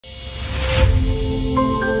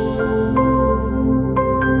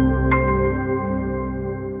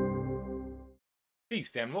Peace,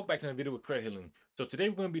 family. Welcome back to another video with Credit Healing. So today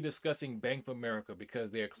we're going to be discussing Bank of America because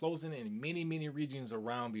they are closing in many regions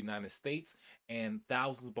around the United States, and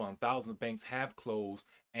thousands upon thousands of banks have closed,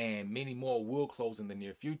 and many more will close in the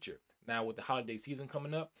near future. Now, with the holiday season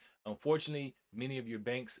coming up, unfortunately, many of your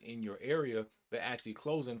banks in your area, they're actually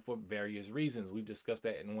closing for various reasons. We've discussed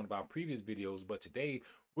that in one of our previous videos, but today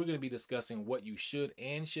we're going to be discussing what you should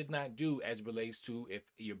and should not do as it relates to if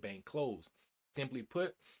your bank closed. Simply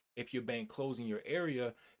put, if your bank closed in your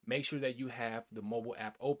area, make sure that you have the mobile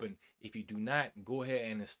app open. If you do not, go ahead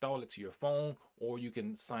and install it to your phone, or you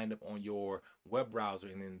can sign up on your web browser,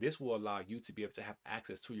 and then this will allow you to be able to have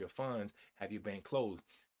access to your funds, have your bank closed.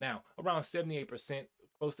 Now, around 78%,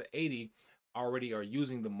 close to 80%, already are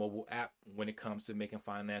using the mobile app when it comes to making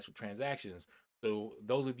financial transactions. So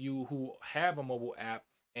those of you who have a mobile app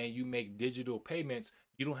and you make digital payments,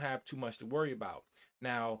 you don't have too much to worry about.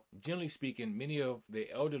 Now, generally speaking, many of the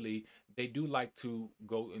elderly, they do like to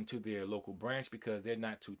go into their local branch because they're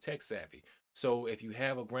not too tech savvy. So if you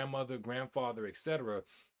have a grandmother, grandfather, etc.,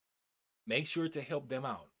 make sure to help them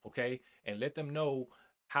out, okay? And let them know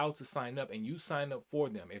how to sign up, and you sign up for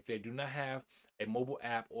them. If they do not have a mobile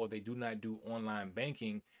app or they do not do online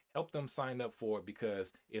banking, help them sign up for it,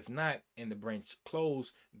 because if not, and the branch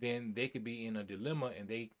closed, then they could be in a dilemma and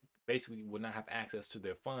they basically will not have access to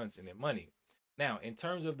their funds and their money. Now, in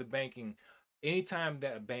terms of the banking, anytime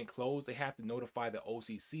that a bank closed, they have to notify the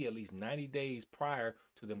OCC at least 90 days prior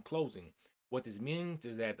to them closing. What this means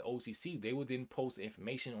is that the OCC, they will then post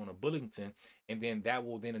information on a bulletin, and then that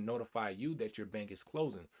will then notify you that your bank is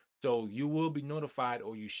closing. So you will be notified,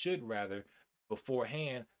 or you should rather,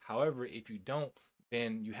 beforehand. However, if you don't,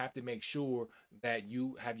 then you have to make sure that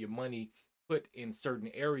you have your money put in certain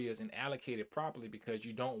areas and allocated properly, because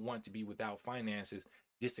you don't want to be without finances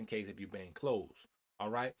just in case if your bank closed. All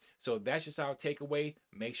right, so that's just our takeaway.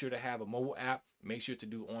 Make sure to have a mobile app, make sure to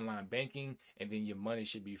do online banking, and then your money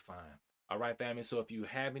should be fine. All right, family. So if you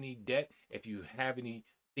have any debt, if you have any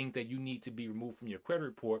things that you need to be removed from your credit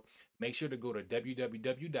report, make sure to go to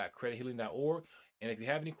www.credithealing.org. And if you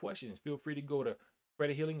have any questions, feel free to go to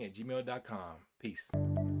credithealing@gmail.com. Peace.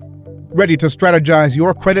 Ready to strategize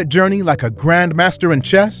your credit journey like a grandmaster in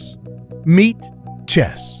chess? Meet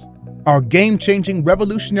Chess, our game-changing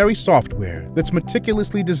revolutionary software that's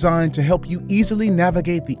meticulously designed to help you easily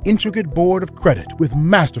navigate the intricate board of credit with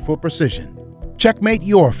masterful precision. Checkmate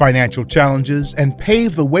your financial challenges and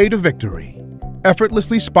pave the way to victory.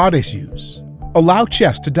 Effortlessly spot issues. Allow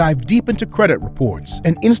Chess to dive deep into credit reports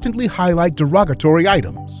and instantly highlight derogatory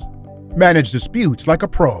items. Manage disputes like a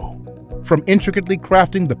pro. From intricately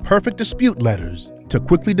crafting the perfect dispute letters to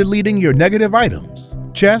quickly deleting your negative items,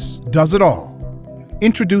 Chess does it all.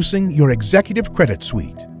 Introducing your Executive Credit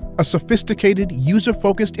Suite, a sophisticated,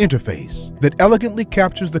 user-focused interface that elegantly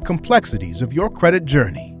captures the complexities of your credit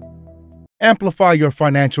journey. Amplify your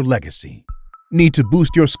financial legacy. Need to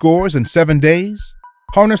boost your scores in 7 days?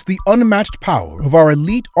 Harness the unmatched power of our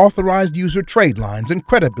elite authorized user trade lines and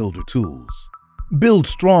credit builder tools. Build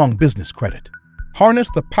strong business credit. Harness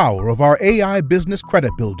the power of our AI business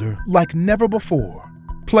credit builder like never before.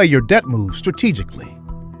 Play your debt moves strategically.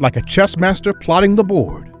 Like a chess master plotting the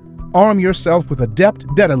board, arm yourself with adept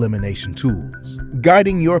debt elimination tools,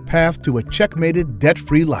 guiding your path to a checkmated,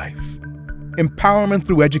 debt-free life. Empowerment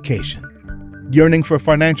through education. Yearning for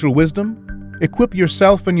financial wisdom? Equip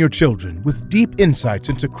yourself and your children with deep insights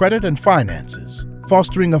into credit and finances,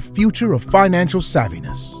 fostering a future of financial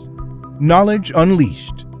savviness. Knowledge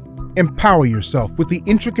unleashed. Empower yourself with the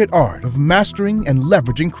intricate art of mastering and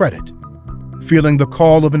leveraging credit. Feeling the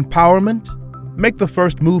call of empowerment? Make the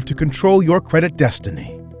first move to control your credit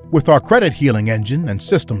destiny. With our credit healing engine and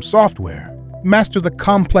system software, master the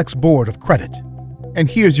complex board of credit. And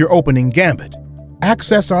here's your opening gambit.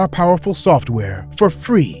 Access our powerful software for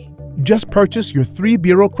free. Just purchase your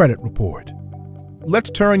 3-bureau credit report. Let's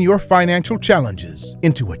turn your financial challenges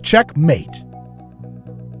into a checkmate.